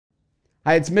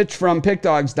Hi, it's Mitch from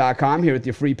Pickdawgz.com here with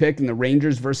your free pick in the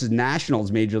Rangers versus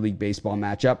Nationals Major League Baseball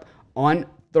matchup on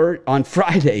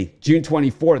Friday, June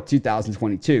 24th,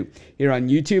 2022. Here on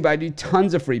YouTube, I do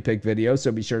tons of free pick videos,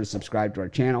 so be sure to subscribe to our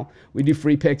channel. We do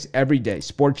free picks every day.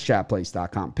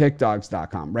 Sportschatplace.com,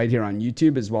 Pickdawgz.com, right here on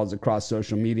YouTube, as well as across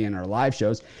social media and our live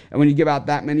shows. And when you give out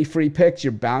that many free picks,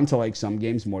 you're bound to like some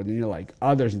games more than you like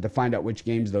others. And to find out which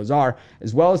games those are,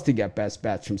 as well as to get best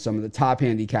bets from some of the top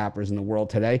handicappers in the world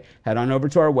today, head on over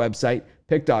to our website,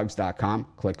 Pickdawgz.com,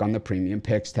 click on the Premium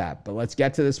Picks tab. But let's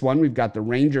get to this one. We've got the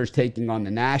Rangers taking on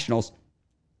the Nationals.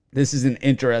 This is an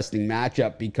interesting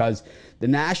matchup because the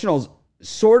Nationals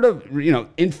sort of,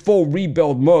 in full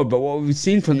rebuild mode, but what we've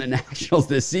seen from the Nationals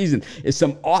this season is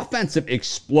some offensive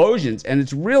explosions, and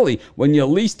it's really when you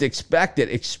least expect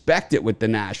it with the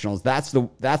Nationals. That's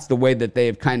the way that they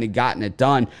have kind of gotten it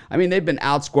done. I mean, they've been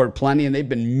outscored plenty, and they've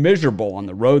been miserable on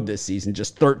the road this season,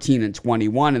 just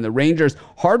 13-21, and the Rangers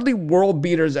hardly world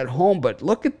beaters at home, but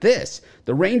look at this.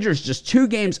 The Rangers just 2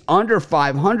 games under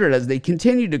 500 as they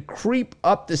continue to creep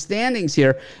up the standings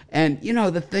here. And,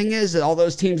 the thing is that all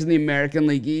those teams in the American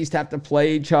League East have to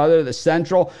play each other. The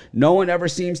Central, no one ever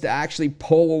seems to actually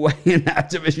pull away in that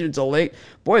division until late.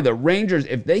 Boy, the Rangers,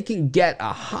 if they can get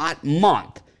a hot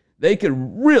month, they could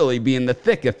really be in the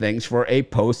thick of things for a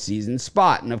postseason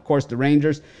spot. And of course, the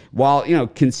Rangers, while,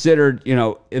 considered,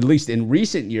 at least in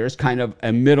recent years, kind of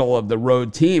a middle of the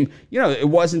road team, it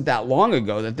wasn't that long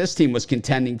ago that this team was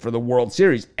contending for the World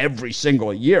Series every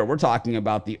single year. We're talking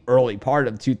about the early part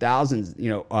of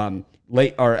 2000s,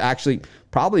 late, or actually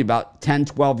probably about 10,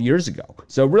 12 years ago.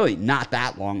 So really not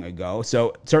that long ago.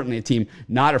 So certainly a team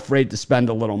not afraid to spend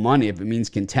a little money if it means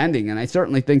contending. And I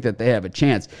certainly think that they have a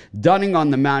chance. Dunning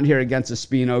on the mound here against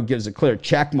Espino gives a clear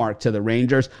check mark to the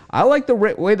Rangers. I like the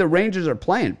way the Rangers are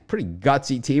playing. Pretty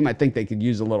gutsy team. I think they could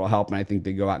use a little help, and I think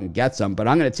they go out and get some. But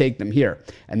I'm going to take them here,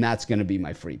 and that's going to be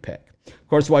my free pick. Of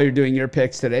course, while you're doing your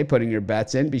picks today, putting your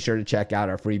bets in, be sure to check out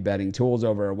our free betting tools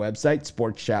over our website,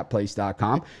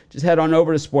 sportschatplace.com. Just head on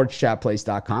over to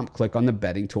sportschatplace.com, click on the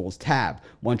betting tools tab.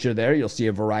 Once you're there, you'll see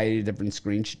a variety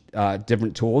of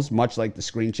different tools, much like the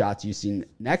screenshots you see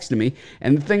next to me.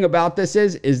 And the thing about this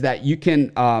is that you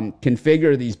can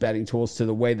configure these betting tools to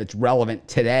the way that's relevant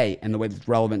today and the way that's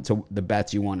relevant to the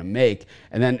bets you want to make.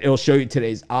 And then it'll show you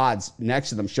today's odds next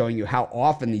to them, showing you how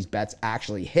often these bets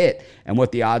actually hit and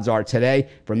what the odds are today.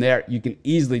 From there, you can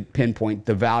easily pinpoint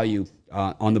the value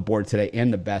on the board today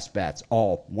and the best bets,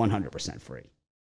 all 100% free.